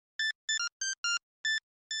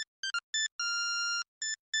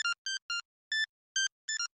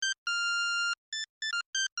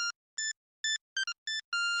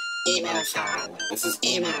Emo song. This is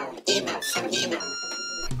emo, some emo.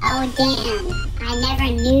 Oh damn, I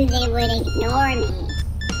never knew they would ignore me.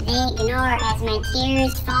 They ignore as my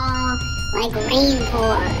tears fall like rain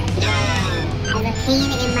pour. I have a pain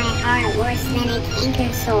in my heart worse than a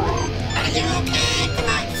canker sore. Are you okay? Come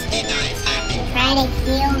on, stay nice, happy. Try to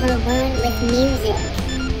heal the wound with music.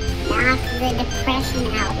 Knock the depression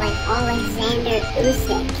out like Alexander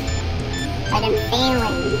Usyk. But I'm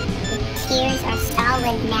failing. The tears are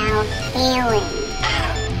solid now, failing.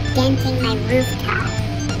 Denting my rooftop.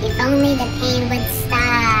 If only the pain would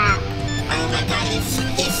stop. Oh my god, it's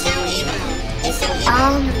so emo. It's so emo.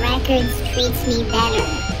 Old records treats me better.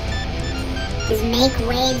 Cause make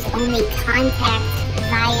waves only contact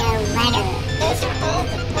via letter. Those are old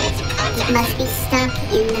ways of contact. It must be stuck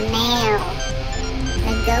in the mail.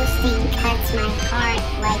 The ghosting cuts my heart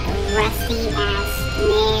like a rusty ass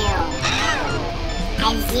nail.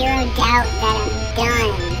 I've zero doubt that I'm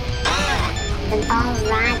done. The ball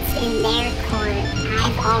rots in their court.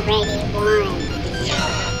 I've already won.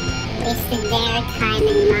 Wasted their time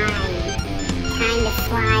and mine. Time to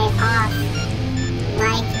fly off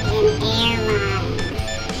like an airline.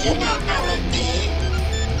 You don't know what me.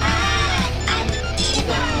 I'm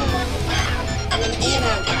emo. Wow, I'm an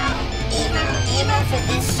emo guy. Emo for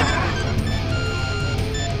this song.